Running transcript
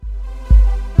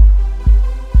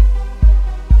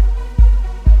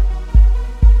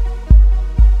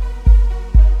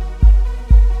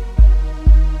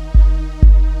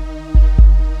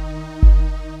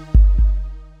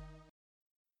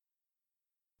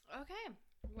Okay.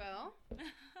 Well,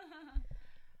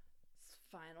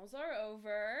 finals are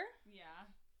over. Yeah.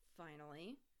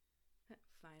 Finally.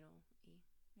 Final E.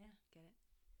 Yeah. Get it?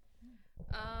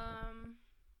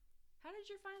 How did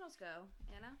your finals go,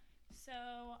 Anna?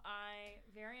 So I,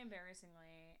 very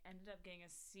embarrassingly, ended up getting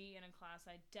a C in a class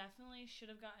I definitely should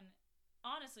have gotten,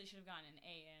 honestly should have gotten an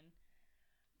A in.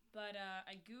 But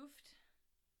I goofed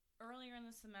earlier in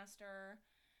the semester,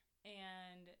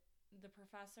 and the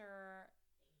professor,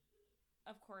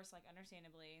 of course, like,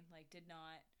 understandably, like, did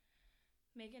not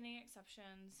make any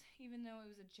exceptions, even though it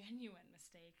was a genuine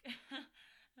mistake.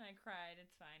 And I cried.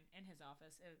 It's fine. In his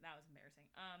office. That was embarrassing.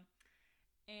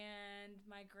 And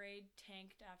my grade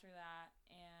tanked after that,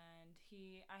 and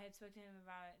I had spoken to him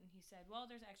about it, and he said, well,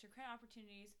 there's extra credit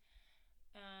opportunities.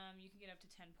 You can get up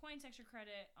to 10 points extra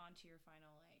credit onto your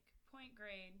final, like, point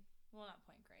grade. Well, not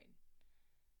point grade.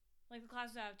 Like, the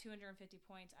class would have 250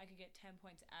 points. I could get 10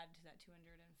 points added to that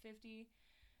 250.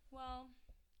 Well,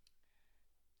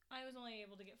 I was only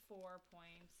able to get 4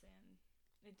 points, and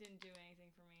it didn't do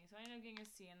anything for me. So I ended up getting a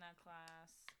C in that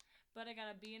class. But I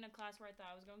got a B in a class where I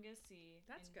thought I was going to get a C.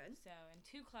 That's good. So in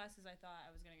 2 classes, I thought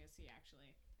I was going to get a C,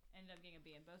 actually. Ended up getting a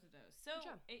B in both of those. So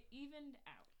it evened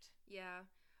out. Yeah.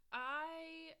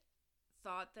 I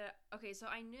thought that... Okay,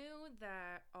 so I knew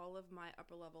that all of my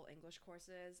upper-level English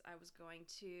courses I was going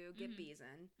to get B's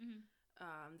in.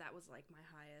 That was, like, my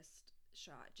highest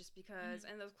shot. Just because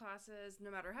in those classes,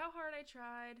 no matter how hard I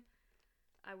tried,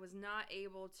 I was not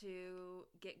able to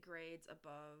get grades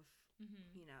above...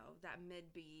 you know, that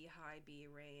mid-B, high B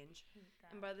range.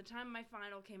 And by the time my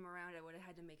final came around, I would have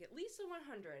had to make at least a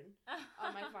 100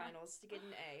 on my finals to get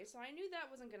an A. So I knew that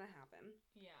wasn't going to happen.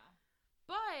 Yeah.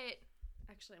 But,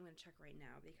 actually, I'm going to check right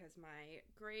now because my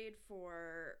grade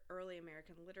for early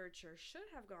American literature should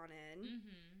have gone in.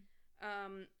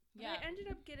 But I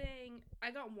ended up I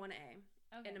got 1A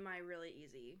in my really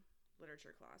easy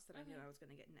literature class that I knew I was going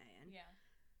to get an A in. Yeah.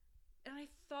 And I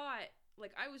thought...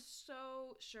 Like, I was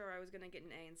so sure I was going to get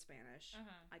an A in Spanish.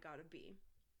 I got a B.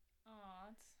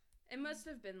 Aw, it must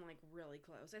have been, like, really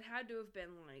close. It had to have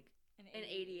been, like, an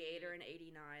 88 or an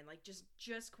 89. Like, just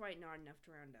quite not enough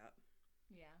to round up.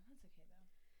 Yeah, that's okay,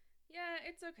 though. Yeah,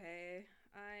 it's okay.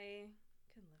 I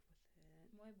can live with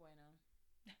it. Muy bueno.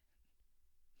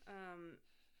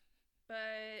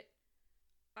 But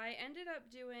I ended up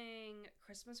doing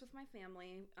Christmas with my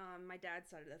family. My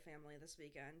dad's side of the family this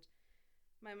weekend.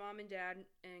 My mom and dad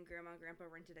and grandma and grandpa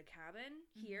rented a cabin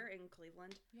here in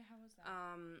Cleveland. Yeah, how was that?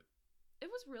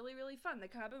 It was really, really fun. The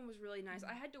cabin was really nice.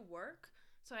 I had to work,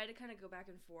 so I had to kind of go back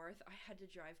and forth. I had to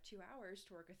drive 2 hours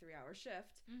to work a 3-hour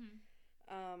shift.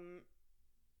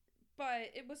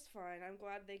 But it was fun. I'm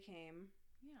glad they came.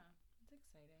 Yeah, it's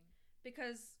exciting.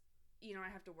 Because, you know, I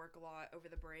have to work a lot over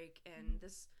the break, and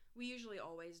we usually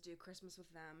always do Christmas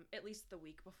with them, at least the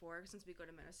week before, since we go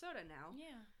to Minnesota now.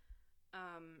 Yeah.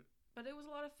 But it was a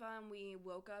lot of fun. We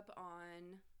woke up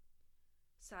on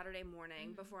Saturday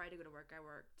morning. Before I had to go to work, I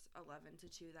worked 11 to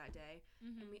 2 that day.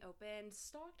 And we opened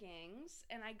stockings,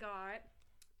 and I got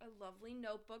a lovely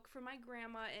notebook from my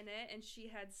grandma in it, and she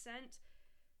had sent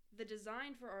the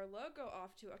design for our logo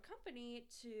off to a company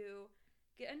to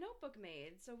get a notebook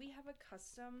made. So we have a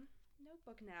custom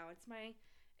notebook now.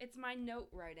 It's my note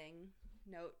writing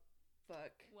notebook.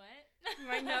 What?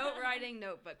 My note writing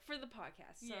notebook for the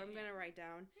podcast. So I'm gonna write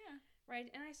down. Yeah.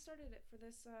 Right, and I started it for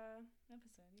this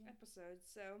episode.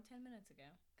 So 10 minutes ago,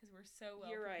 because we're so well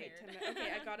you're prepared. Right.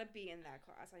 Okay, I got a B in that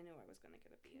class. I knew I was gonna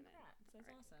get a B in it. That's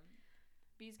awesome.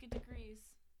 B's get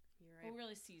degrees. You're right. Well,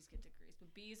 really, C's get degrees,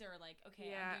 but B's are like, okay.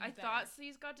 Yeah, I thought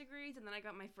C's got degrees, and then I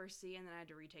got my first C, and then I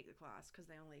had to retake the class because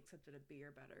they only accepted a B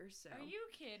or better. So. Are you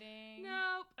kidding?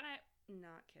 Nope.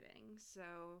 Not kidding.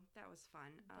 So that was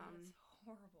fun. That's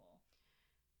horrible.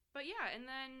 But yeah, and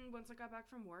then once I got back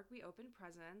from work, we opened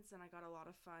presents, and I got a lot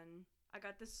of fun. I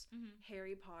got this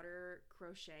Harry Potter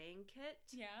crocheting kit.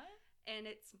 Yeah? And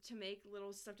it's to make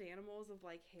little stuffed animals of,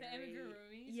 like, Harry. The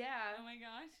amigurumis? Yeah. Oh my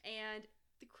gosh. And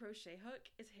the crochet hook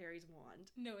is Harry's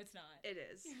wand. No, it's not. It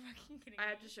is. You're fucking kidding I me.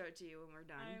 have to show it to you when we're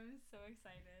done. I'm so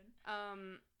excited.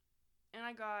 And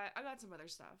I got some other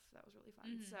stuff that was really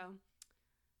fun. So,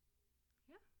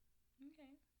 yeah.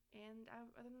 Okay. And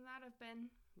other than that, I've been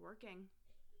working.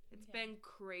 It's been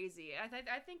crazy. I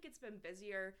think it's been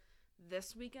busier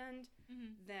this weekend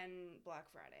than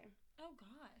Black Friday. Oh,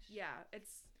 gosh. Yeah,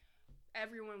 it's...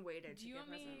 Everyone waited to get presents. Do you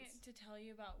want me to tell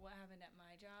you about what happened at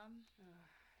my job?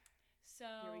 So,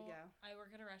 here we go. I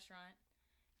work at a restaurant,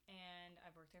 and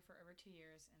I've worked there for over 2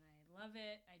 years, and I love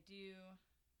it. I do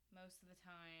most of the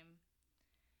time.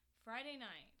 Friday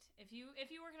night, if you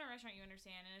work in a restaurant, you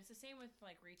understand, and it's the same with,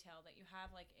 like, retail, that you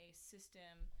have, like, a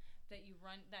system that you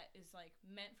run that is like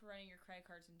meant for running your credit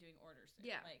cards and doing orders through.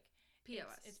 Yeah. Like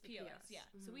POS. It's POS. Yeah.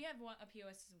 Mm-hmm. So we have a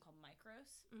POS system called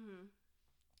Micros. Mm-hmm.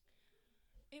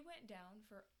 It went down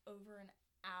for over an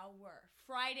hour.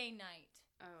 Friday night.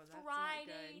 Oh, that's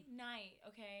Friday not good. night.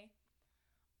 Okay.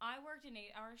 I worked an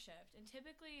 8-hour shift, and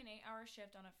typically an 8-hour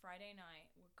shift on a Friday night,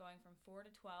 going from 4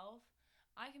 to 12,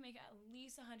 I can make at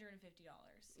least $150.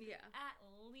 Yeah. At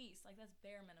least, like that's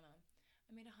bare minimum.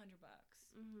 I made $100.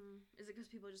 Mm-hmm. Is it because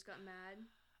people just got mad?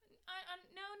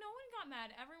 No one got mad.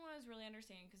 Everyone was really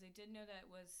understanding because they did know that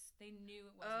they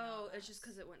knew it wasn't. Oh, it's just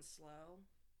because it went slow.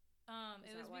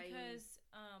 It was because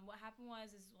what happened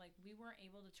was like we weren't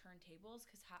able to turn tables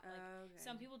because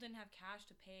some people didn't have cash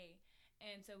to pay.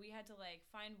 And so we had to like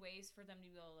find ways for them to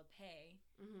be able to pay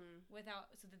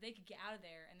so that they could get out of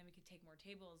there, and then we could take more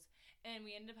tables. And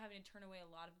we ended up having to turn away a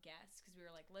lot of guests because we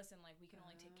were like, listen, like we can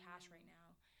only take cash right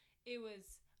now. It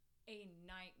was a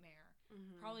nightmare.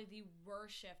 Probably the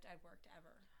worst shift I've worked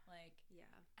ever. Like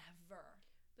ever.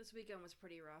 This weekend was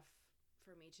pretty rough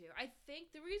for me too. I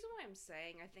think the reason why I'm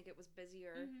saying I think it was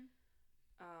busier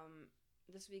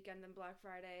this weekend than Black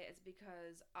Friday is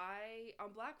because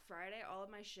on Black Friday, all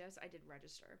of my shifts I did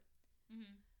register.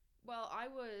 Well, I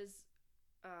was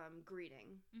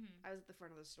greeting. I was at the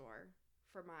front of the store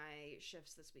for my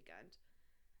shifts this weekend,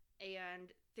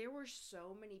 and there were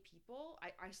so many people.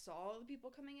 I saw the people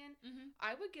coming in.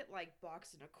 I would get like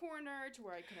boxed in a corner to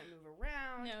where I couldn't move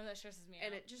around. No, that stresses me out.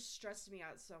 And it just stressed me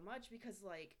out so much because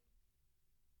like,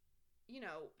 you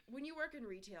know, when you work in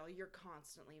retail, you're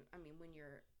constantly, I mean, when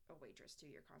you're a waitress too,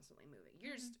 you're constantly moving.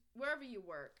 You're just wherever you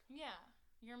work. Yeah,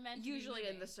 you're meant to usually be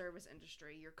in the service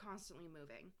industry, you're constantly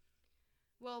moving.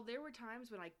 Well, there were times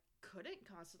when I couldn't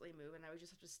constantly move, and I would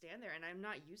just have to stand there, and I'm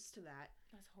not used to that.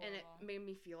 That's horrible. And it made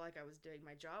me feel like I was doing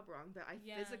my job wrong, but I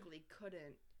physically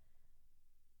couldn't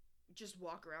just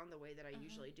walk around the way that I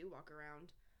usually do walk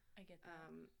around. I get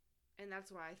that. And that's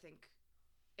why I think,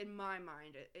 in my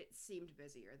mind, it seemed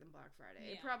busier than Black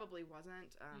Friday. It probably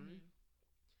wasn't.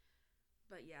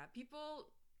 But yeah, people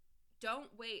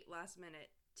don't wait last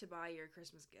minute to buy your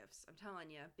Christmas gifts. I'm telling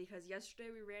you, because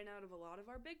yesterday we ran out of a lot of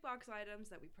our big box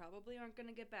items that we probably aren't going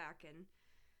to get back. And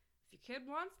if your kid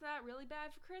wants that really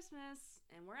bad for Christmas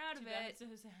and we're out of it,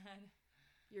 so sad.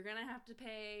 You're going to have to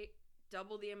pay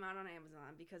double the amount on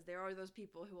Amazon, because there are those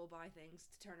people who will buy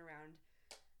things to turn around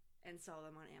and sell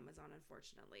them on Amazon,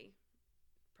 unfortunately.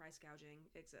 Price gouging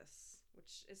exists,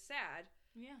 which is sad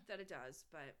that it does,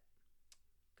 but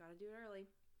gotta do it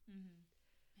early. Man.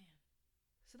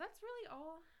 So that's really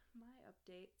all my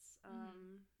updates.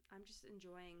 I'm just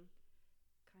enjoying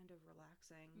kind of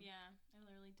relaxing. Yeah, I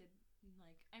literally did,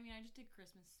 I just did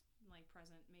Christmas,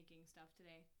 present making stuff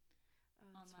today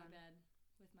on my bed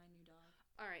with my new dog.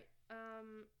 All right.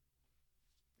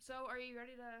 So are you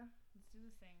ready to... Let's do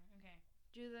this thing. Okay.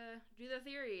 Do the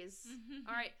theories.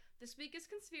 All right. This week is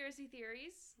conspiracy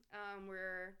theories.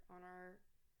 We're on our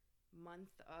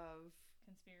month of...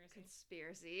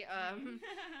 Conspiracy.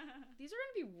 These are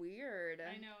gonna be weird.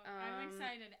 I know. I'm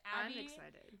excited. Abby I'm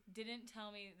excited. Didn't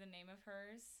tell me the name of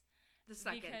hers. The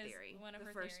second theory. One of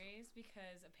her theories,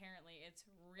 because apparently it's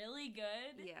really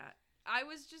good. Yeah. I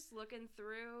was just looking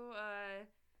through,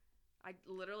 I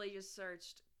literally just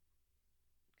searched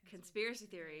conspiracy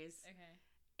theories. Okay.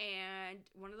 And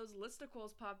one of those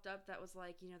listicles popped up that was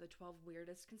like, the 12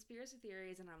 weirdest conspiracy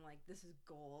theories, and I'm like, this is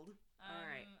gold. All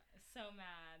right. So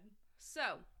mad.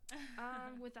 So,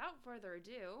 without further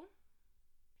ado,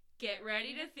 get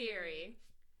ready to theory.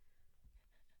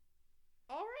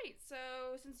 All right,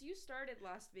 so since you started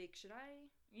last week, should I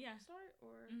start?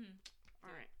 Or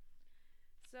all right.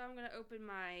 So I'm going to open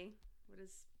my, what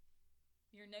is...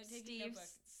 Your note-taking notebook.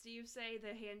 Steve say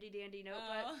the handy-dandy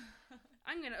notebook.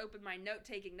 I'm going to open my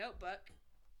note-taking notebook.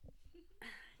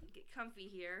 Get comfy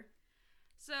here.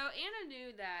 So Anna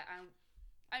knew that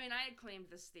I had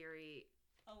claimed this theory...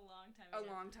 A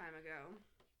long time ago.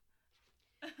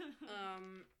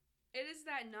 It is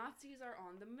that Nazis are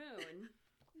on the moon.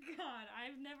 God,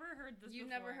 I've never heard this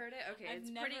You've before. never heard it? Okay, I've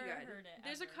it's never pretty good. Heard it,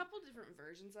 There's ever. a couple different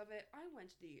versions of it. I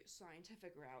went the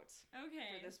scientific route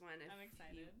for this one. I'm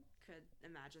excited. You could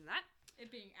imagine that. It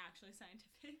being actually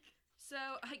scientific. So,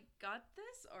 I got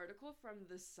this article from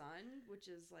The Sun, which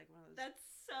is like one of those... That's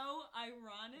so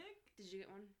ironic. Did you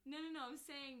get one? No, I'm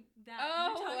saying that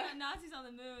you're talking about Nazis on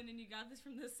the moon and you got this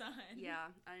from The Sun. Yeah,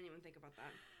 I didn't even think about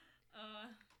that.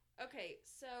 Okay,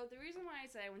 so the reason why I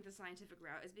say I went the scientific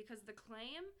route is because the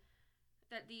claim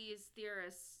that these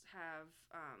theorists have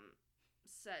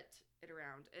set it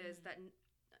around is that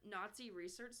Nazi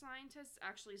research scientists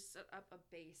actually set up a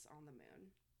base on the moon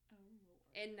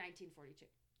in 1942.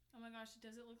 Oh my gosh,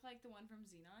 does it look like the one from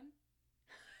Xenon?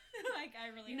 like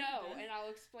I really No, and I'll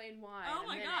explain why. Oh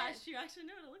my gosh, you actually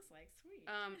know what it looks like. Sweet.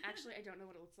 Actually, I don't know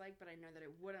what it looks like, but I know that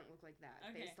it wouldn't look like that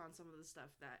based on some of the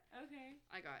stuff that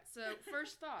I got. So,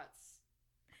 first thoughts.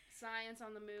 Science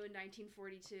on the moon,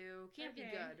 1942. Can't be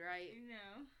good, right?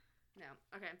 No.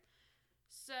 Okay.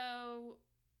 So,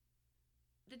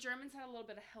 the Germans had a little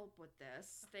bit of help with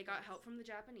this. They got help from the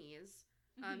Japanese.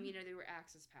 You know, they were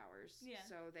Axis powers. Yeah.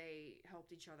 So they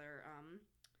helped each other.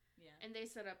 And they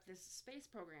set up this space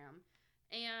program.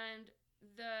 And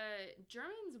the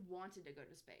Germans wanted to go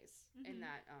to space in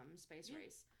that space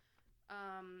race.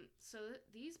 So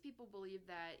these people believed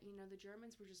that, you know, the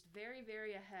Germans were just very,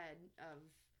 very ahead of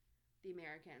the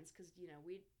Americans. Because, you know,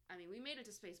 we made it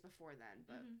to space before then.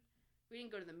 But we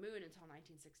didn't go to the moon until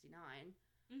 1969.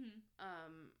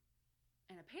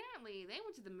 And apparently they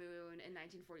went to the moon in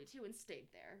 1942 and stayed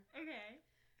there. Okay.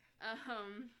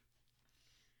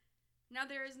 Now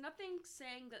there is nothing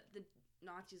saying that the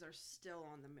Nazis are still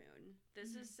on the moon.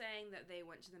 This is saying that they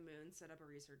went to the moon, set up a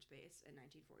research base in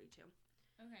 1942.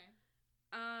 Okay.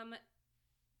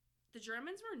 The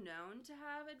Germans were known to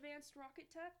have advanced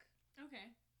rocket tech.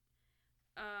 Okay.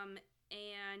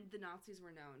 And the Nazis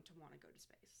were known to want to go to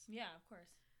space. Yeah, of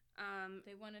course.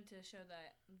 They wanted to show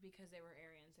that because they were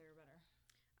Aryans, they were better.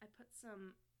 I put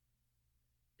some...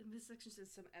 This section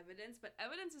says some evidence, but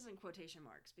evidence is in quotation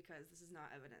marks because this is not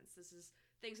evidence. This is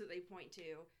things that they point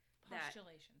to.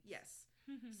 Postulations. Yes.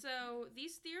 So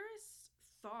these theorists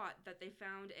thought that they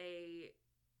found a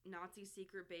Nazi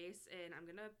secret base in, I'm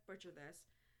going to butcher this,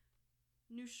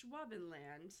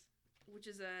 Neuschwabenland, which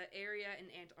is an area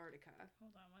in Antarctica.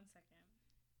 Hold on 1 second.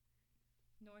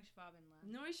 Neuschwabenland.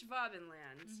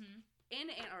 Neuschwabenland. In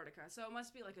Antarctica. So it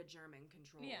must be like a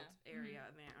German-controlled area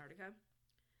of Antarctica.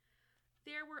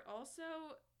 There were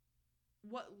also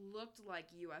what looked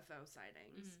like UFO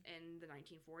sightings in the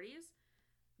 1940s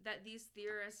that these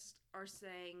theorists are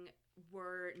saying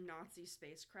were Nazi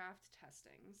spacecraft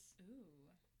testings. Ooh.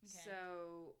 Okay.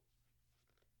 So,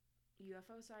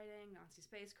 UFO sighting, Nazi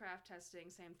spacecraft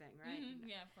testing, same thing, right?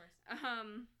 Yeah, of course.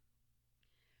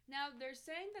 Now, they're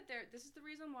saying that this is the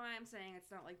reason why I'm saying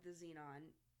it's not like the Xenon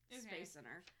Space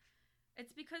Center.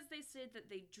 It's because they said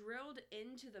that they drilled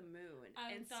into the moon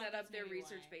and set up their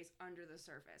research base under the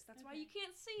surface. That's why you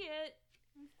can't see it.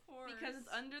 Of course. Because it's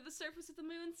under the surface of the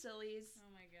moon, sillies. Oh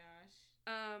my gosh.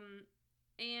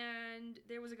 And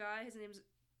there was a guy, his name's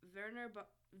Werner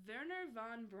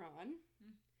von Braun.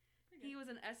 He was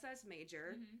an SS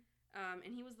major.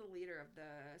 And he was the leader of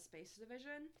the space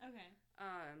division. Okay.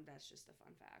 That's just a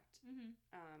fun fact.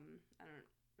 I don't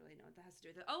really know what that has to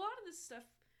do with it. A lot of this stuff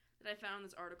that I found in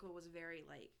this article was very,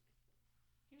 like...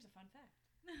 Here's a fun fact.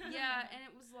 Yeah, and it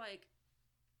was, like...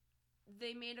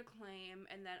 They made a claim,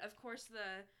 and then, of course,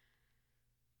 the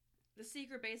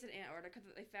secret base in Antarctica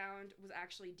that they found was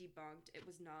actually debunked. It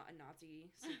was not a Nazi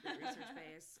secret research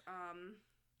base.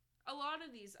 A lot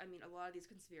of these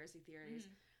conspiracy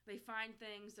theories, they find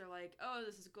things, they're like, oh,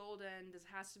 this is golden, this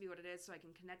has to be what it is, so I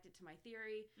can connect it to my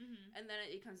theory, and then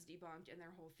it becomes debunked, and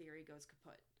their whole theory goes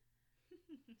kaput.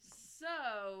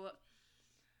 So,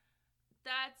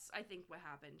 that's, I think, what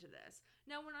happened to this.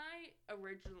 Now, when I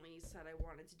originally said I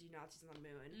wanted to do Nazis on the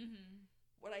moon,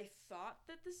 what I thought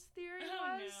that this theory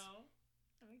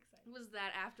was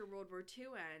that after World War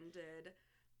II ended,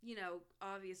 you know,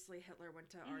 obviously Hitler went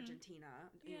to Argentina,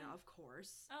 you know, of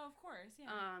course. Oh, of course, yeah.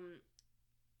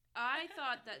 I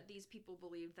thought that these people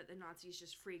believed that the Nazis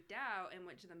just freaked out and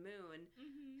went to the moon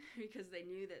because they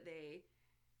knew that they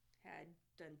had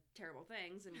done terrible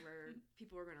things and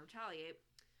people were going to retaliate.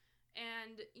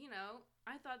 And, you know,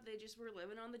 I thought they just were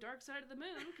living on the dark side of the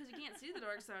moon because you can't see the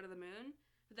dark side of the moon.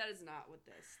 But that is not what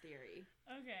this theory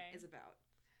is about.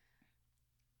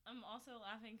 I'm also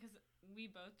laughing because we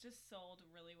both just sold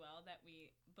really well that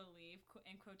we believe,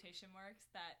 in quotation marks,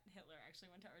 that Hitler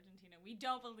actually went to Argentina. We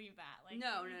don't believe that. Like,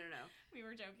 No. We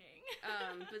were joking.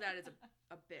 But that is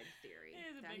a big theory.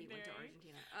 It is a that big he went to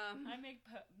Argentina.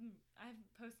 I've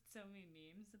posted so many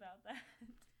memes about that.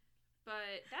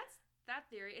 But that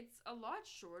theory. It's a lot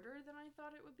shorter than I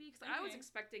thought it would be because I was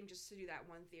expecting just to do that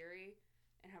one theory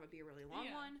and have it be a really long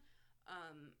one.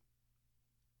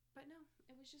 But no,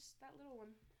 it was just that little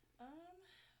one.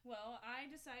 Well, I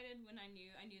decided when I knew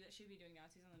that she'd be doing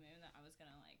Nazis on the moon that I was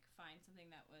gonna like find something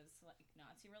that was like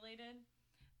Nazi related,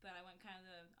 but I went kind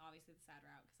of obviously the sad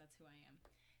route because that's who I am.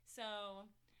 So,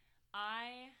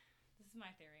 this is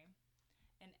my theory,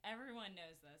 and everyone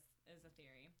knows this is a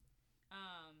theory.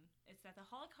 It's that the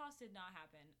Holocaust did not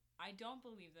happen. I don't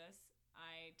believe this.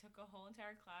 I took a whole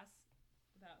entire class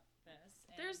about this.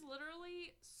 There's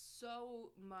literally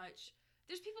so much.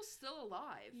 There's people still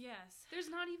alive. Yes.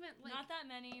 There's not even, like... Not that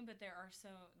many, but there are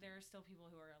still people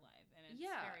who are alive, and it's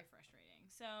very frustrating.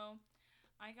 So,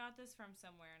 I got this from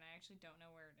somewhere, and I actually don't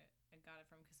know where I got it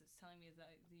from, because it's telling me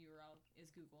that the URL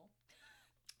is Google.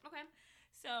 Okay.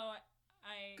 So,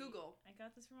 I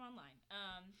got this from online.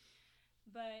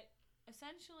 But,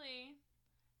 essentially,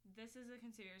 this is a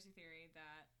conspiracy theory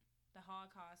that the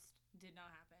Holocaust did not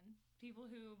happen. People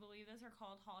who believe this are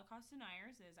called Holocaust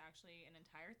deniers. It is actually an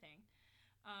entire thing.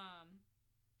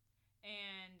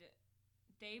 And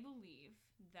they believe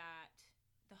that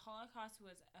the Holocaust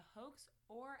was a hoax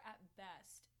or, at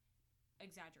best,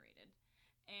 exaggerated.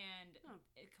 And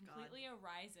it completely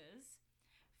arises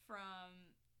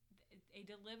from a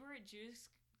deliberate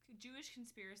Jewish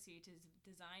conspiracy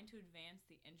designed to advance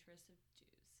the interests of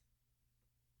Jews.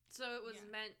 So it was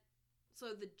meant...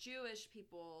 So the Jewish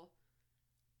people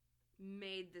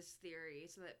made this theory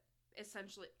so that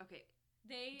essentially... Okay,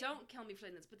 don't kill me for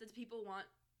saying this, but does people want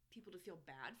people to feel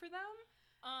bad for them?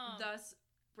 Thus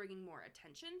bringing more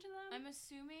attention to them? I'm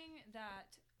assuming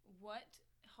that what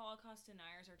Holocaust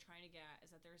deniers are trying to get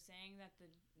is that they're saying that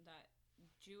that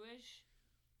Jewish,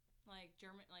 like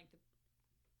German, like the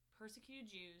persecuted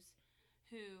Jews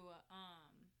who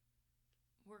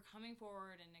were coming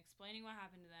forward and explaining what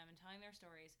happened to them and telling their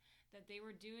stories, that they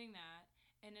were doing that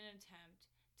in an attempt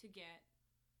to get,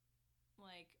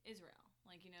 like, Israel.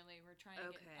 Like, you know, they were trying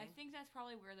to get... I think that's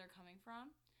probably where they're coming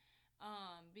from.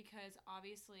 Because,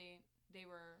 obviously, they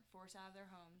were forced out of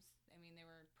their homes. I mean, they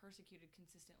were persecuted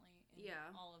consistently in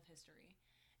all of history.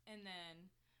 And then,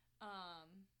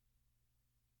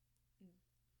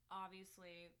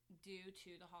 obviously, due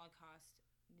to the Holocaust,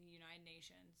 the United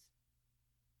Nations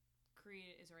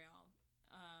created Israel,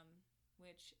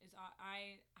 which is...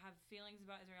 I have feelings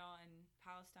about Israel and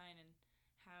Palestine and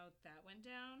how that went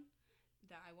down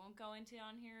that I won't go into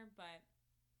on here, but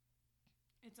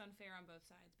it's unfair on both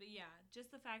sides. But yeah, just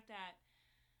the fact that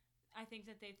I think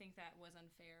that they think that was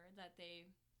unfair, that they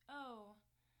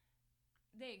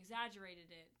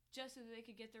exaggerated it just so that they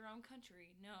could get their own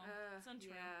country. No, it's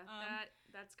untrue. Yeah,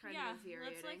 that's kind of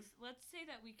infuriating. Let's say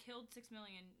that we killed 6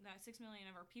 million, that 6 million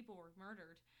of our people were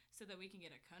murdered so that we can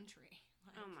get a country.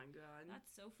 Like, oh my god.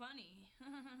 That's so funny.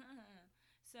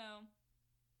 So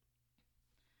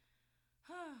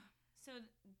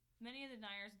many of the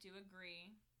deniers do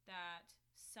agree that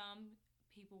some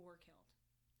people were killed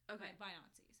by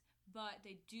Nazis. But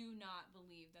they do not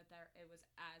believe that it was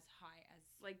as high as...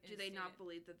 Like, do they not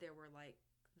believe that there were, like,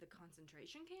 the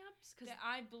concentration camps?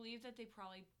 I believe that they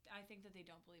probably... I think that they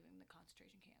don't believe in the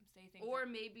concentration camps. They think... Or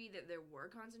maybe that there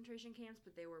were concentration camps,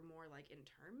 but they were more, like,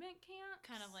 internment camps?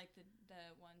 Kind of like the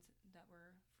ones that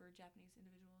were for Japanese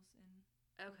individuals in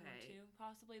World War II,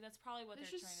 possibly. That's probably what they're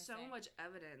trying to say. There's just so much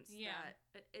evidence that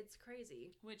it's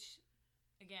crazy. Which,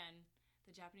 again...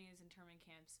 The Japanese internment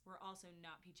camps were also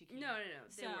not peachy keen. No,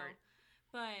 they weren't.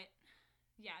 But,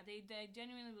 yeah, they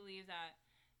genuinely believe that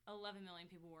 11 million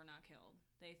people were not killed.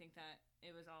 They think that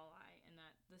it was all a lie, and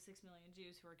that the 6 million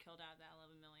Jews who were killed out of that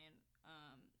 11 million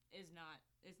is not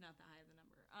the high of the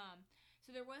number.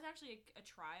 So there was actually a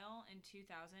trial in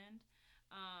 2000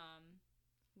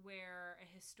 where a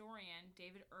historian,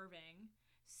 David Irving,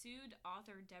 sued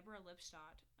author Deborah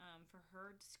Lipstadt for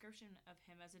her description of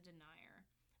him as a denier.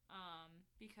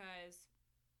 Because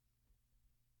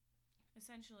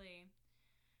essentially,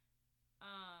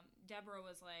 Deborah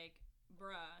was like,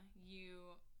 bruh,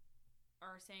 you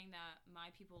are saying that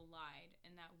my people lied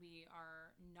and that we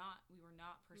were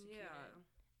not persecuted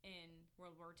in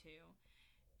World War II.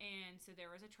 And so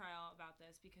there was a trial about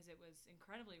this because it was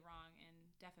incredibly wrong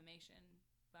and defamation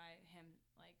by him,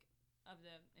 like, of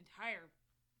the entire,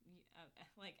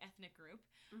 ethnic group.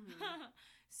 Mm-hmm.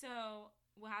 So...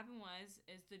 What happened is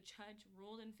the judge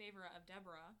ruled in favor of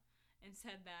Deborah and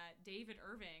said that David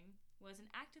Irving was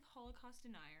an active Holocaust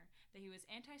denier, that he was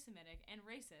anti-Semitic and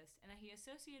racist, and that he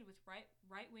associated with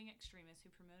right-wing extremists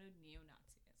who promoted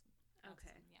neo-Nazism.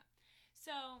 Okay. Yeah.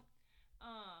 So,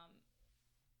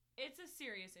 it's a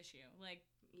serious issue. Like,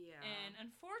 yeah. And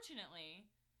unfortunately,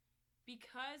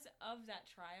 because of that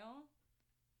trial,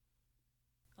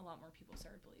 a lot more people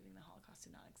started believing the Holocaust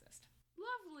did not exist.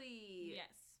 Lovely.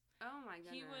 Yes. Oh my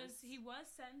goodness. He was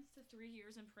sentenced to 3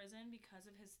 years in prison because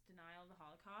of his denial of the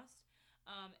Holocaust.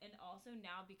 And also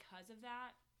now because of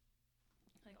that,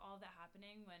 like all of that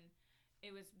happening, when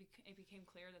it became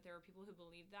clear that there were people who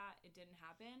believed that it didn't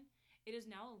happen, it is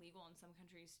now illegal in some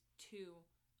countries to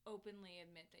openly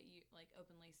admit that you, like,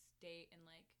 openly state and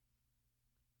like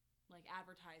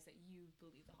advertise that you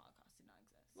believe the Holocaust did not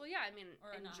exist. Well, yeah, I mean,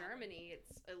 in Germany,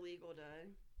 it's illegal to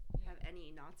have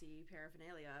any Nazi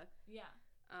paraphernalia. Yeah.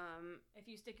 If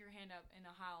you stick your hand up in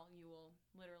a howl, you will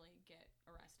literally get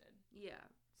arrested. Yeah.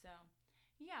 So,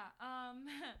 yeah,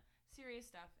 serious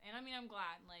stuff. And I mean, I'm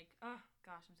glad. Like, oh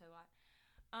gosh, I'm so glad.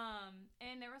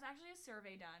 And there was actually a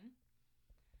survey done.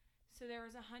 So there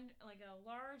was a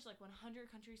large 100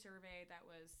 country survey that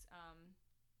was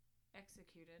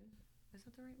executed. Is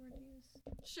that the right word to use?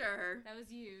 Sure. That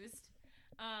was used.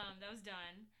 That was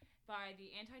done by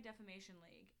the Anti-Defamation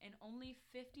League, and only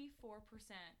 54%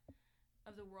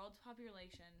 of the world's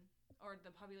population, or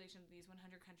the population of these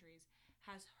 100 countries,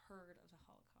 has heard of the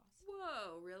Holocaust.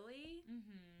 Whoa, really?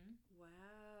 Mm-hmm.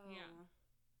 Wow. Yeah.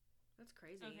 That's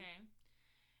crazy. Okay.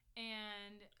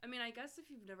 And I mean, I guess if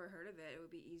you've never heard of it, it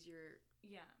would be easier.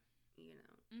 Yeah. You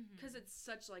know, because it's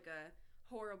such like a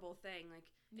horrible thing. Like,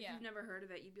 if you've never heard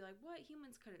of it, you'd be like, "What?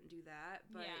 Humans couldn't do that."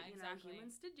 But you know,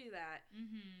 humans did do that.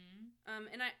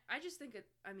 And I just think it.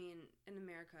 I mean, in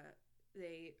America,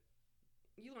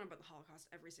 you learn about the Holocaust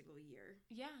every single year.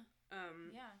 Yeah.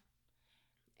 Yeah.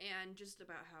 And just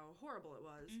about how horrible it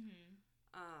was.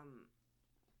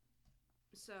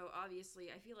 So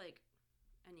obviously, I feel like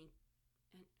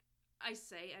I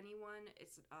say anyone,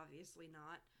 it's obviously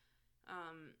not.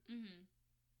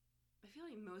 I feel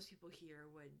like most people here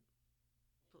would,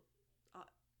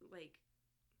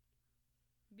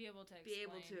 be able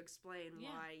to explain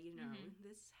why,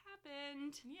 this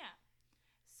happened. Yeah.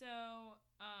 So,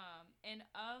 and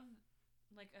of,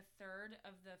 a third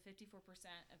of the 54%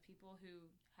 of people who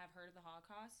have heard of the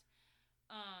Holocaust,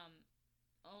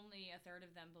 only a third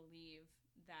of them believe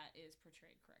that is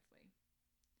portrayed correctly.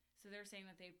 So they're saying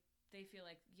that they feel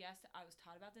like, yes, I was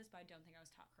taught about this, but I don't think I was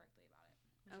taught correctly about it.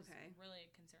 Which is really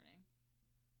concerning.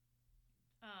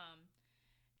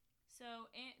 So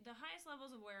the highest levels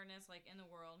of awareness, in the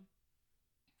world,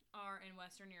 are in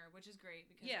Western Europe, which is great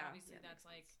because obviously that's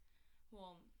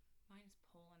well, mine is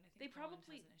Poland. I think Poland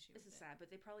has an issue. This is sad,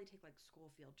 but they probably take school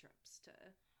field trips to.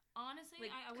 Honestly,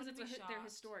 I wouldn't be shocked. They're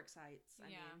historic sites. I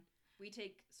mean, we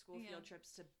take school field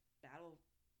trips to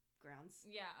battlegrounds.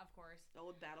 Yeah, of course. The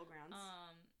old battlegrounds.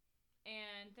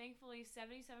 And thankfully,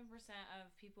 77%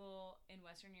 of people in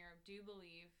Western Europe do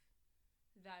believe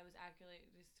that it was accurately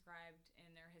described in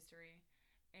their history.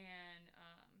 And,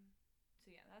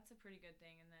 so yeah, that's a pretty good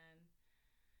thing. And then,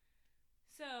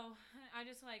 so, I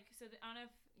just I don't know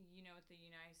if you know what the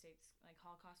United States,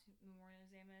 Holocaust Memorial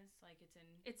Museum is.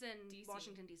 It's in DC.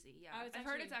 Washington, D.C., yeah. I've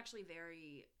heard it's actually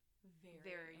very, very,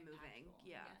 very moving.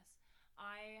 Yeah. Yes.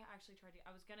 I actually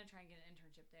I was going to try and get an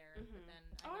internship there, but then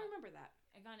I remember that.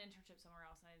 I got an internship somewhere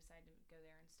else, and I decided to go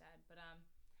there instead. But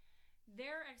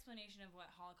their explanation of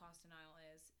what Holocaust denial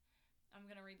is, I'm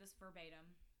going to read this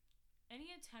verbatim.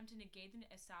 Any attempt to negate the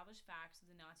established facts of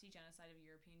the Nazi genocide of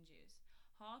European Jews.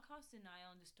 Holocaust denial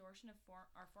and distortion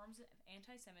are forms of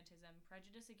anti-Semitism,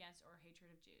 prejudice against, or hatred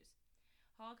of Jews.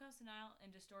 Holocaust denial and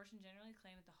distortion generally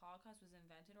claim that the Holocaust was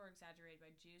invented or exaggerated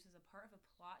by Jews as a part of a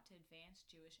plot to advance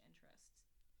Jewish interests.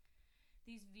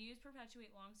 These views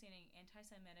perpetuate long-standing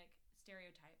anti-Semitic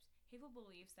stereotypes, hateful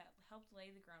beliefs that helped lay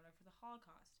the groundwork for the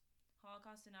Holocaust.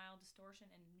 Holocaust denial, distortion,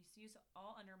 and misuse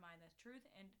all undermine the truth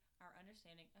and our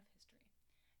understanding of history.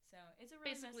 So it's a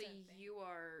really basically messed up thing. You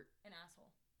are an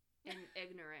asshole, an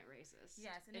ignorant racist.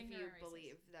 Yes, an if ignorant you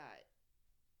believe that.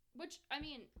 Which I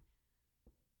mean,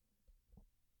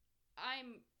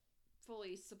 I'm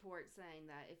fully support saying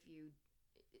that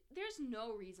there's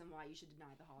no reason why you should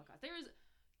deny the Holocaust. There is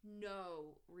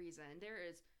no reason.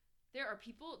 There are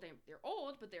people, they're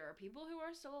old, but there are people who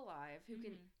are still alive who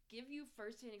can give you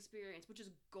firsthand experience, which is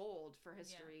gold for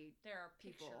history. Yeah, there are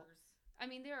people. Pictures. I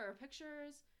mean, there are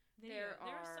pictures.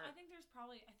 I think there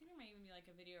might even be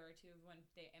a video or two of when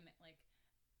they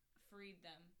freed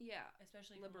them. Yeah.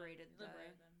 Especially liberated them.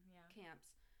 Yeah.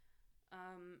 Camps.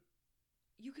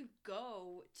 You could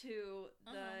go to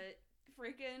the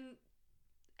freaking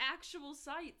actual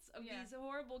sites of these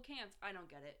horrible camps. I don't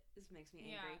get it. This makes me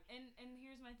angry. Yeah, and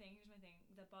here's my thing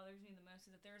that bothers me the most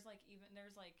is that there's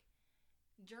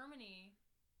Germany,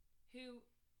 who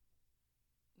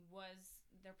was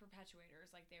their perpetuators.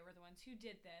 They were the ones who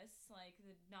did this,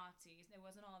 the Nazis. It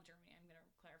wasn't all of Germany. I'm gonna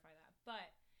clarify that.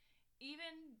 But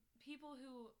even people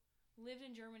who lived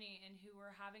in Germany and who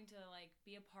were having to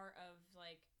be a part of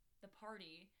the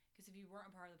party, because if you weren't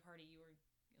a part of the party, you were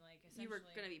essentially, you were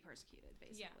going to be persecuted,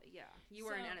 basically. Yeah. You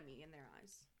were an enemy in their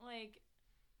eyes.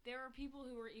 There were people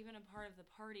who were even a part of the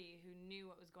party who knew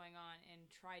what was going on and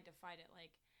tried to fight it.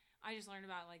 I just learned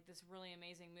about this really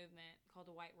amazing movement called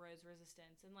the White Rose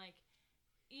Resistance, and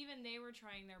even they were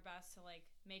trying their best to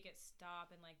make it stop,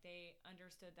 and they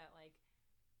understood that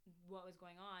what was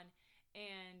going on.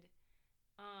 And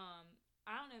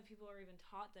I don't don't know if people are even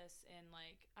taught this in,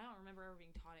 like, I don't remember ever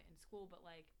being taught it in school, but,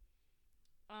 like,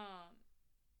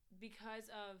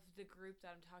 because of the group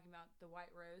that I'm talking about, the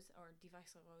White Rose, or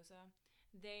Device Rosa,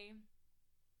 they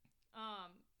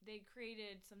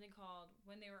created something called,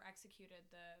 when they were executed,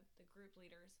 the group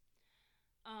leaders,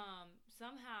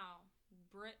 somehow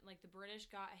the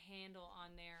British got a hand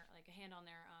on their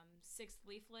sixth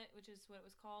leaflet, which is what it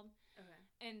was called. Okay.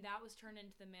 And that was turned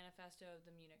into the manifesto of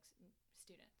the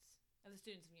students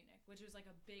of Munich, which was like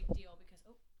a big deal because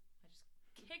I just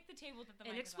kicked the table with the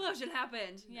An explosion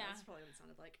happened. Yeah, that's probably what it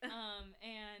sounded like.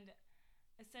 And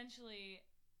essentially,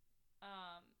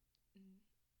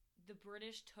 the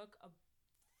British took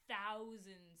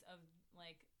thousands of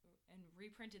and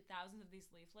reprinted thousands of these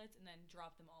leaflets and then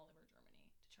dropped them all over Germany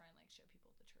to try and show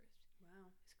people the truth. Wow,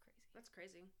 it's crazy. That's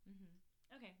crazy.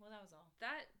 Okay, well, that was all.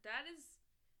 That is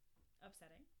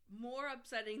upsetting. More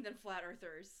upsetting than flat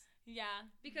earthers. Yeah,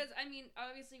 because I mean,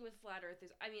 obviously with flat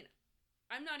earthers, I mean,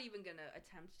 I'm not even gonna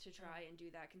attempt to try and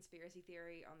do that conspiracy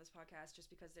theory on this podcast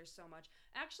just because there's so much.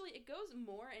 Actually, it goes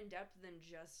more in depth than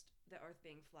just the Earth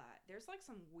being flat. There's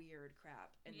some weird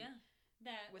crap.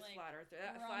 That with flat earthers,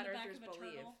 flat earthers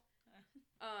believe.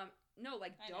 No,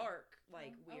 dark,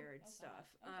 weird stuff.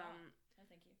 Oh,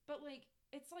 thank you. But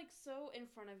it's so in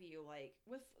front of you.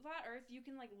 With flat Earth, you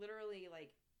can literally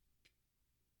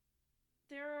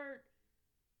there are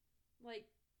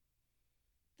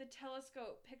the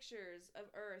telescope pictures of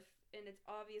Earth and it's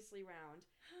obviously round.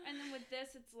 And then with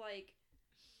this, it's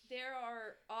there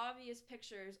are obvious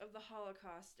pictures of the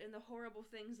Holocaust and the horrible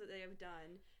things that they have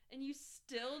done, and you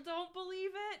still don't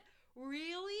believe it?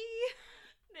 Really?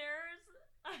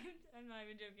 I'm not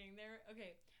even joking.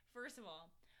 Okay, first of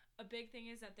all, a big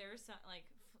thing is that there's some,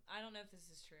 I don't know if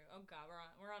this is true. Oh God,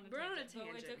 we're on a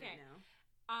tangent. But it's okay. Right now.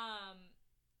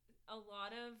 A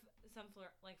lot of some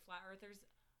flat earthers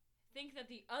think that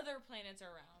the other planets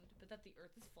are round, but that the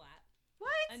Earth is flat.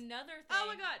 What? Another thing. Oh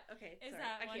my God. Okay. Is sorry.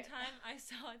 that one time I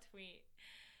saw a tweet,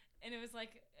 and it was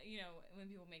when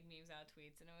people make memes out of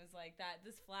tweets, and it was that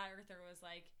this flat earther was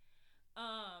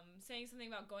saying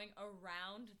something about going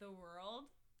around the world,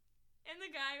 and the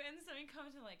guy and somebody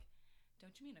commented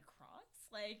don't you mean across?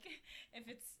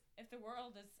 If the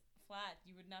world is flat,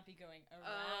 you would not be going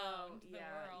around the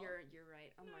world. You're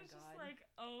right. Oh my God. Just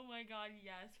oh my God,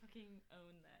 yes, fucking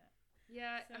own that.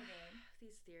 Yeah. So good.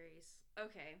 These theories.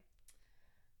 Okay.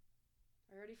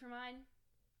 Are you ready for mine?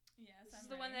 Yes, This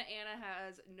is the one that Anna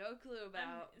has no clue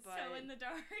about. I'm so in the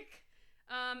dark.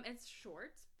 It's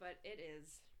short, but it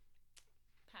is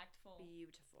packed full.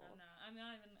 Beautiful. I'm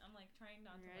not even. I'm trying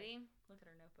not to look at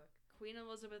her notebook. Queen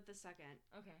Elizabeth II.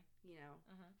 Okay. You know,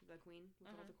 the queen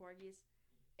with all the corgis,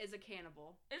 is a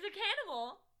cannibal. Is a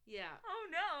cannibal? Yeah. Oh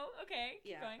no. Okay.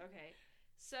 Keep going. Okay.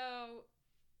 So,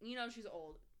 she's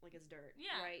old, as dirt.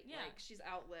 Yeah. Right. Yeah. She's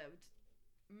outlived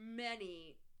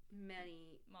many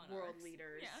monarchs. World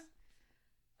leaders. Yeah.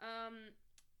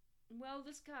 Well,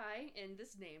 this guy, and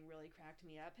this name really cracked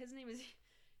me up. His name is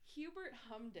Hubert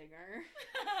Humdinger.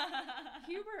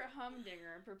 Hubert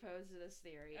Humdinger proposed this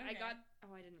theory. Okay.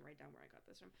 I didn't write down where I got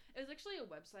this from. It was actually a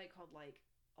website called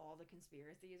All the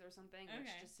Conspiracies or something,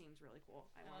 which just seems really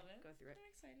cool. I want to go through it.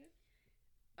 I'm excited.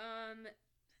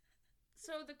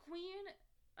 So the queen,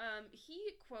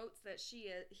 he quotes that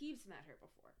he's met her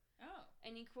before. Oh.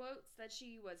 And he quotes that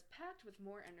she was packed with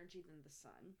more energy than the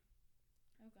sun.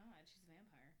 Oh God, she's a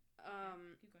vampire.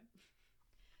 Okay, keep going.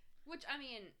 Which, I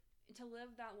mean, to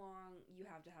live that long, you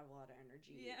have to have a lot of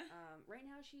energy. Yeah. Right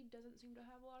now, she doesn't seem to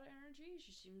have a lot of energy.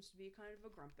 She seems to be kind of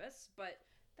a grumpus, but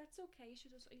that's okay.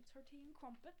 She just eats her tea and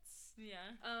crumpets.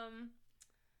 Yeah.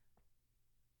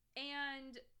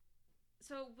 And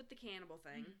so with the cannibal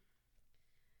thing,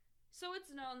 so it's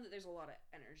known that there's a lot of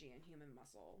energy in human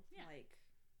muscle. Yeah.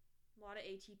 A lot of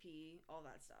ATP, all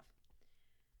that stuff.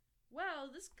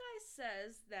 Well, this guy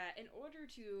says that in order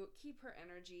to keep her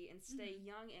energy and stay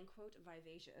young and, quote,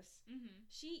 vivacious,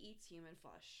 she eats human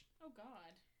flesh. Oh,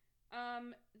 God.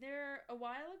 A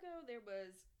while ago, there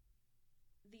was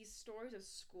these stories of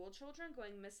school children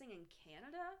going missing in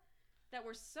Canada that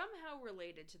were somehow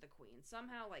related to the Queen.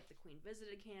 Somehow, the Queen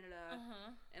visited Canada,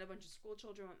 and a bunch of school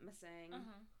children went missing.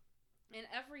 And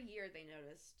every year they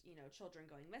noticed, children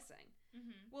going missing.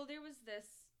 Well, there was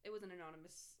it was an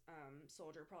anonymous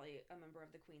soldier, probably a member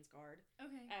of the Queen's Guard,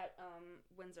 at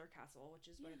Windsor Castle, which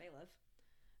is where they live.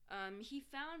 He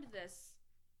found this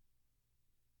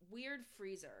weird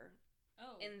freezer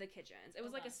in the kitchens. It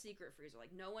was a secret freezer.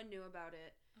 No one knew about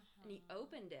it. And he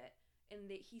opened it,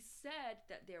 and he said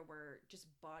that there were just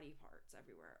body parts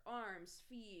everywhere. Arms,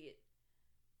 feet,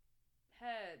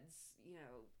 heads,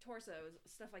 torsos,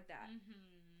 stuff like that.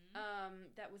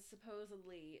 That was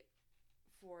supposedly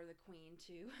for the queen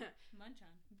to munch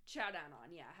on, chow down on,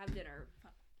 have dinner.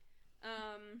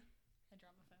 I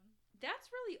dropped my phone. That's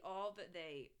really all that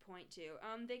they point to.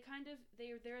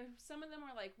 They're some of them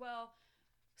are like, well,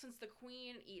 since the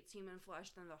queen eats human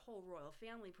flesh, then the whole royal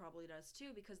family probably does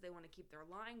too, because they want to keep their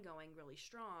line going really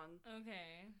strong.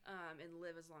 Okay. And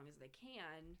live as long as they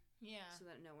can. Yeah. So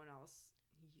that no one else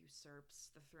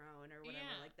usurps the throne or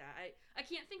whatever like that. I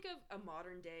can't think of a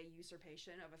modern day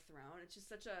usurpation of a throne. It's just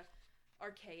such a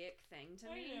archaic thing to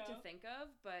me to think of,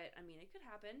 but I mean, it could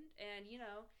happen. And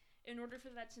in order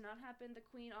for that to not happen, the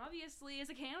queen obviously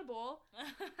is a cannibal.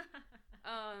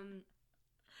 I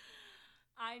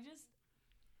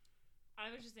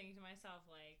was just thinking to myself,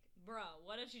 like, bro,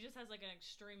 what if she just has like an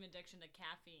extreme addiction to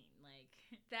caffeine, like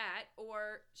that,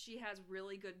 or she has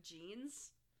really good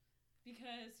genes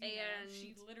because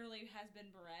she literally has been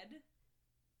bred.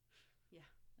 Yeah,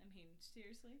 I mean,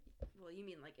 seriously. Well, you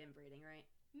mean like inbreeding, right?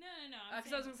 No.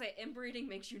 Because I was gonna say inbreeding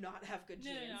makes you not have good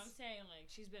genes. No. I'm saying like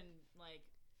she's been like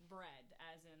bred,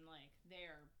 as in like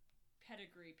they're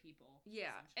pedigree people.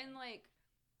 Yeah, and like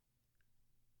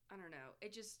I don't know.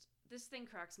 This thing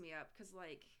cracks me up because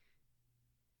like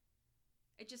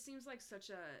it just seems like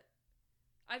such a.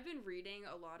 I've been reading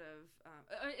a lot of.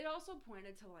 It also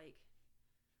pointed to like.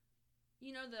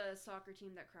 The soccer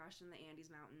team that crashed in the Andes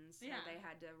Mountains. Yeah. They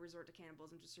had to resort to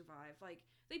cannibalism to survive. Like,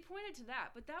 they pointed to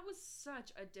that, but that was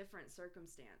such a different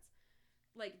circumstance.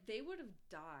 Like, they would have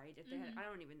died if they had... I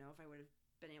don't even know if I would have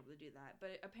been able to do that.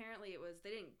 But apparently it was...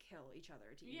 They didn't kill each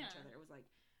other to eat each other. It was like,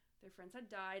 their friends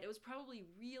had died. It was probably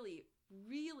really,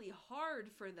 really hard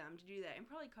for them to do that. And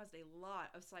probably caused a lot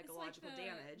of psychological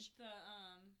damage. The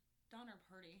Donner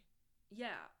Party.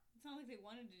 Yeah. It's not like they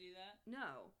wanted to do that.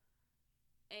 No.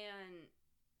 And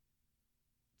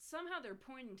somehow they're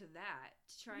pointing to that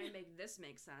to try and make this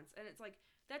make sense. And it's like,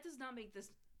 that does not make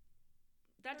this...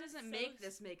 That doesn't make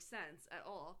this make sense at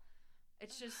all.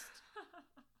 It's just...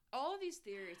 all of these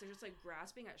theories are just like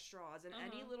grasping at straws. And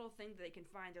any little thing that they can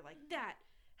find, they're like, that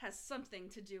has something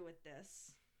to do with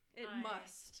this. It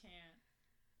must.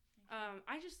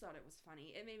 I just thought it was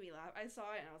funny. It made me laugh. I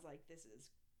saw it and I was like, this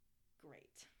is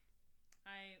great.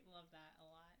 I love that a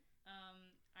lot.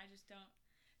 I just don't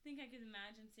think I could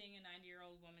imagine seeing a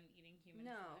 90-year-old woman eating human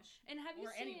flesh. And have you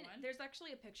seen... Anyone. There's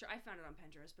actually a picture. I found it on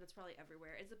Pinterest, but it's probably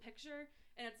everywhere. It's a picture,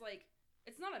 and it's like...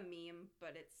 It's not a meme,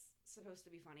 but it's supposed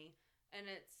to be funny. And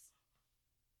it's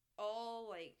all,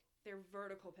 like... They're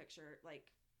vertical picture, like,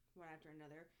 one after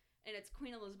another. And it's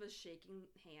Queen Elizabeth shaking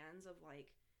hands of, like,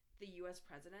 the U.S.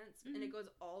 presidents. And it goes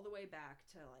all the way back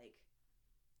to, like...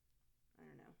 I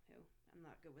don't know who. I'm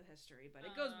not good with history, but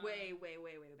it goes way, way,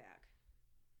 way, way back.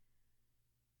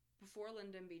 Before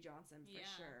Lyndon B. Johnson, for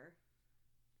sure.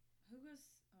 Who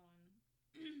was on...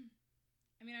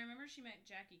 I mean, I remember she met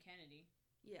Jackie Kennedy.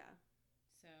 Yeah.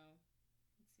 So,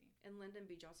 let's see. And Lyndon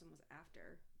B. Johnson was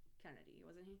after Kennedy,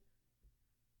 wasn't he?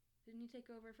 Didn't he take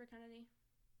over for Kennedy?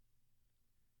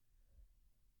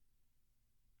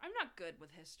 I'm not good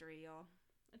with history, y'all.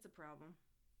 It's a problem.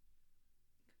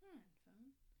 Come on,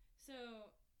 phone. So...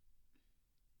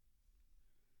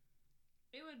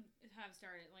 It would have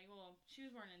started, like, well, she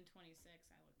was born in 26,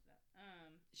 I looked it up.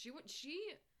 She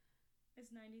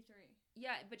is 93.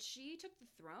 Yeah, but she took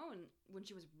the throne when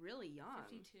she was really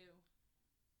young. 52.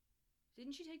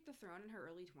 Didn't she take the throne in her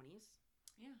early 20s?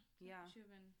 Yeah. Yeah. She would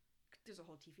have been... There's a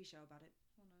whole TV show about it.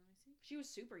 Hold on, let me see. She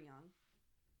was super young.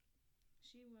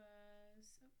 She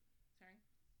was... Oh, sorry.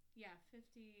 Yeah,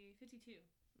 52.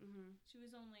 Mm-hmm. She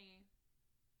was only...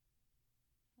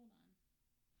 Hold on.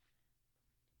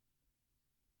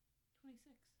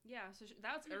 26. Yeah, so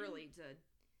that's early to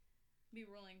be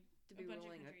ruling a bunch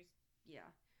of countries. Yeah.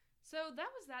 So that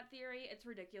was that theory. It's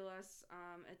ridiculous.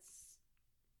 It's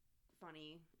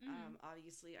funny.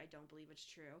 Obviously, I don't believe it's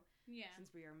true. Yeah.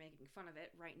 Since we are making fun of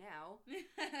it right now.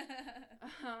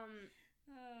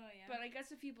 Oh yeah. But I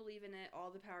guess if you believe in it, all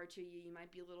the power to you. You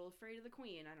might be a little afraid of the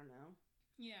queen. I don't know.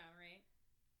 Yeah. Right.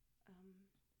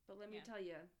 But let me tell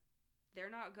you,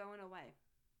 they're not going away.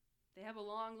 They have a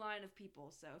long line of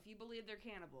people, so if you believe they're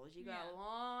cannibals, you got a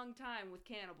long time with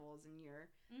cannibals in your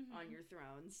on your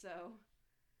throne. So,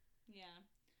 yeah.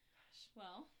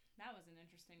 Well, that was an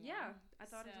interesting one. Yeah, I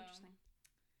thought it was interesting.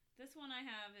 This one I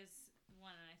have is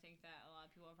one I think that a lot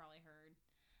of people have probably heard.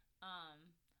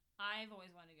 I've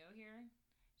always wanted to go here,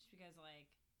 just because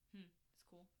like, it's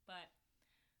cool. But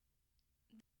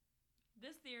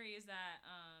this theory is that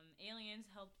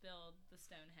aliens helped build the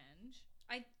Stonehenge.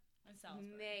 In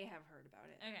Salisbury. May have heard about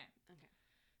it. Okay.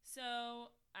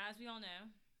 So, as we all know,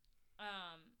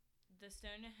 the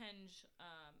Stonehenge,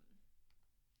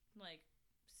 like,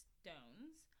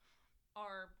 stones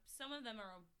are, some of them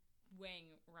are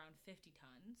weighing around 50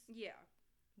 tons. Yeah.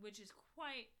 Which is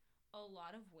quite a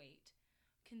lot of weight,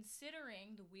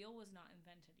 considering the wheel was not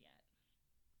invented yet.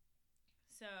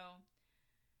 So,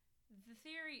 the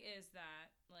theory is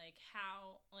that, like,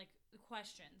 how, like, the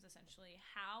questions, essentially,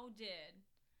 how did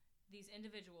these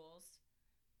individuals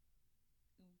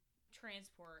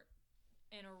transport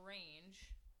and arrange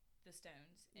the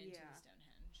stones into the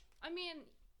Stonehenge? I mean,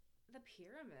 the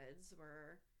pyramids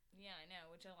were... Yeah, I know,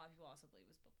 which a lot of people also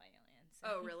believe was built by aliens.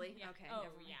 Oh, really? Yeah. Okay, oh,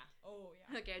 never mind. Yeah. Oh,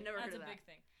 yeah. Okay, I've never heard of that. That's a big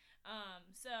thing.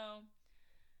 So,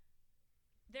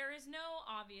 there is no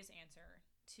obvious answer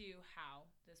to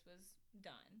how this was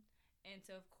done. And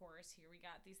so, of course, here we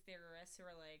got these theorists who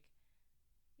are like,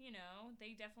 you know,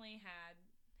 they definitely had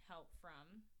help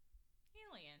from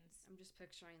aliens. I'm just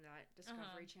picturing that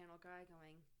Discovery Channel guy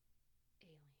going,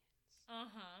 aliens.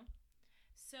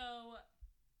 So,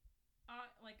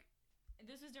 like,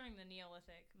 this was during the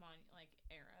Neolithic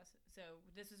era. So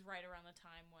this is right around the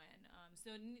time when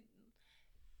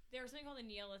there was something called the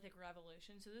Neolithic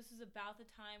Revolution. So this is about the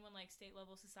time when, like, state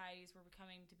level societies were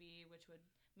coming to be, which would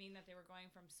mean that they were going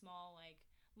from small, like,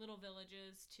 little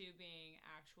villages to being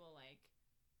actual, like,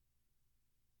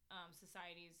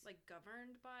 societies, like,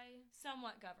 governed by,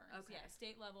 somewhat governed. Okay. Yeah,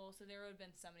 state level. So there would have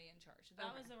been somebody in charge. So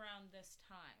that was around this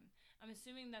time. I'm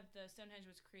assuming that the Stonehenge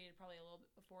was created probably a little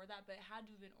bit before that, but it had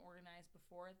to have been organized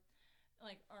before,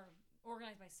 like, or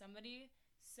organized by somebody.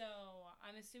 So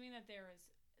I'm assuming that there was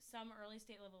some early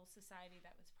state level society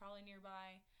that was probably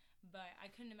nearby, but I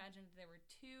couldn't imagine that they were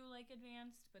too, like,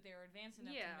 advanced, but they were advanced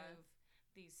enough to move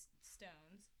these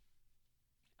stones.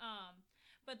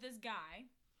 But this guy,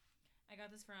 I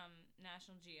got this from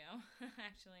National Geo,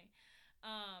 actually,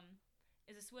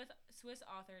 is a Swiss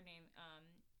author named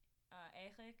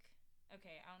Erich.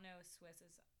 Okay, I don't know if Swiss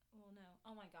is... Well, no.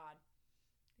 Oh, my God.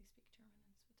 They speak German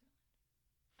in Switzerland.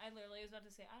 I literally was about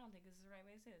to say, I don't think this is the right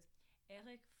way to say this.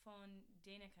 Erich von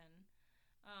Däniken.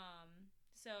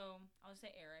 So, I'll just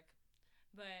say Eric.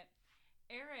 But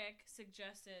Eric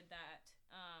suggested that,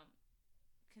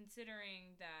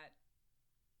 considering that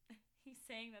he's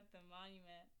saying that the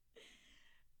monument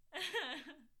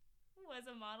was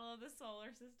a model of the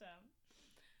solar system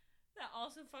that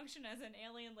also functioned as an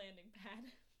alien landing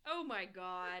pad. Oh my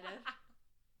God.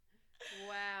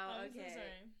 Wow, I'm okay. so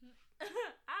sorry.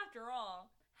 After all,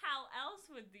 how else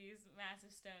would these massive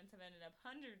stones have ended up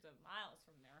hundreds of miles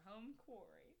from their home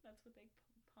quarry? That's what they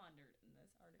pondered in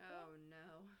this article. Oh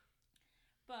no.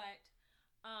 But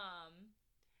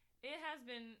it has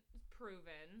been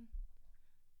proven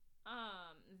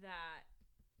that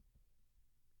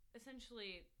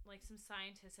essentially, like, some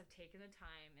scientists have taken the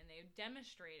time and they've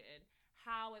demonstrated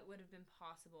how it would have been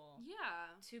possible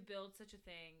to build such a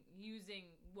thing using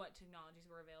what technologies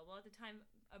were available at the time,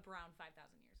 around 5,000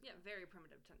 years ago. Yeah, very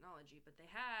primitive technology, but they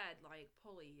had, like,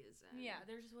 pulleys and... Yeah,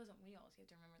 there just wasn't wheels. You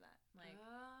have to remember that. Like,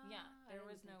 there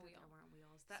was no wheel. There weren't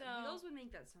wheels. Wheels would make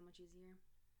that so much easier.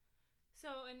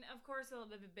 So, and of course, the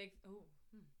big...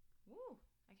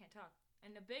 I can't talk.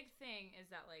 And the big thing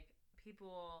is that, like,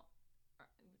 people...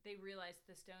 They realize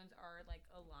the stones are, like,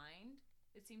 aligned,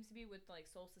 it seems to be, with, like,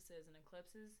 solstices and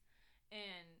eclipses,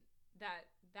 and that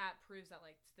proves that,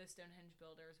 like, the Stonehenge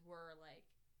builders were, like,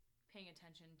 paying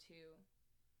attention to,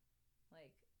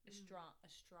 like,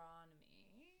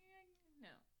 astronomy.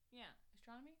 No, yeah,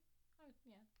 astronomy. Oh,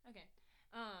 yeah, okay.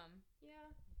 Yeah,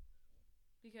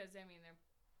 because I mean,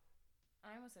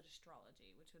 I almost said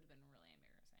astrology, which would have been really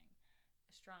embarrassing.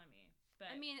 Astronomy. But,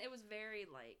 I mean, it was very,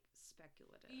 like,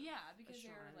 speculative. Yeah, because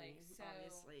they were, like, so...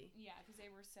 Obviously. Yeah, because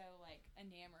they were so, like,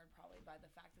 enamored probably by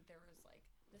the fact that there was, like,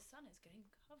 the sun is getting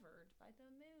covered by the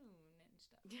moon and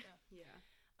stuff. So. Yeah.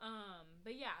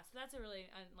 But yeah, so that's a really,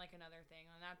 like, another thing.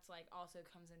 And that's, like, also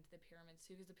comes into the pyramids,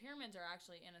 too. Because the pyramids are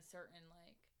actually in a certain,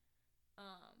 like,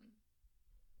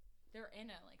 they're in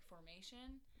a, like,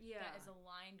 formation that is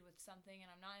aligned with something.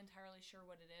 And I'm not entirely sure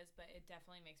what it is, but it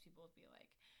definitely makes people be like,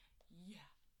 yeah,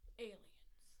 aliens.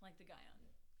 Like the guy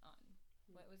on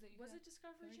what was it? Was it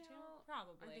Discovery Channel?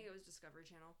 Probably. I think it was Discovery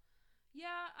Channel.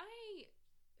 Yeah,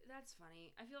 that's funny.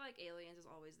 I feel like aliens is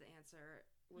always the answer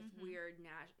with weird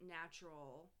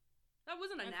natural. That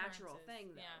wasn't a natural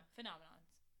thing, though. Yeah,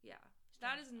 phenomenons. Yeah,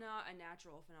 that is not a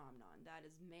natural phenomenon. That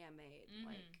is man-made.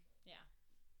 Like, yeah,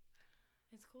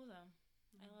 it's cool though.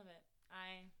 I love it.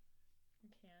 I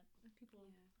can't. People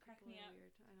crack me up.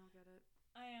 Weird. I don't get it.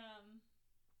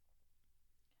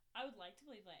 I would like to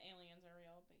believe that aliens are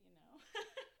real, but you know.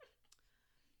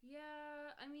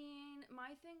 Yeah, I mean,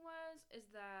 my thing is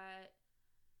that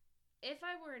if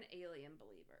I were an alien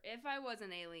believer, if I was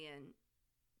an alien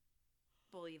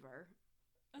believer,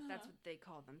 if that's what they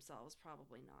call themselves,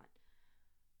 probably not.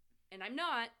 And I'm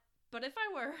not, but if I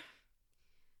were,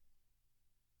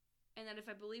 and that if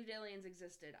I believed aliens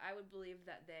existed, I would believe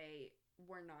that they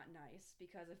were not nice,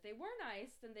 because if they were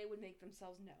nice, then they would make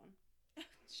themselves known.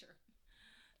 Sure.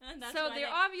 And that's so they're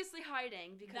obviously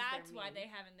hiding because that's they're why mean. they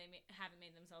haven't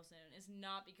made themselves known. Is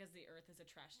not because the Earth is a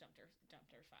trash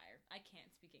dumpster fire. I can't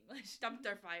speak English.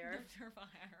 Dumpster fire. Dumpster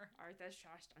fire. Earth is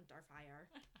trash dumpster fire.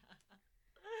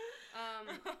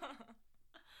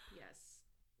 Yes.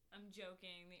 I'm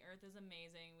joking. The Earth is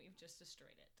amazing. We've just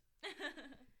destroyed it.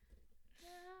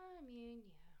 I mean,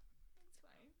 yeah. That's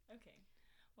fine. Okay.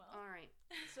 Well. All right.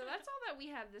 So that's all that we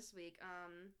have this week.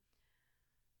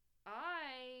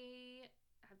 I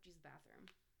have to use the bathroom.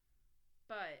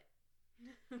 But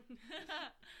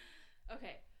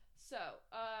okay. So,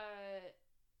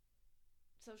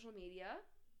 social media.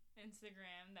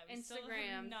 Instagram, that we still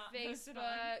have not posted on.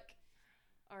 Facebook,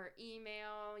 our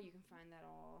email. You can find that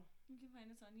all. You can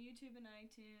find us on YouTube and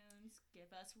iTunes.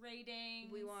 Give us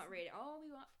ratings. We want rating. All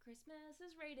we want for Christmas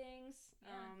is ratings.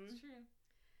 Yeah, it's true.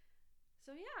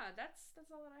 So yeah, that's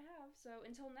all that I have. So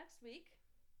until next week,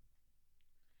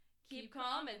 keep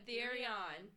calm and theory on.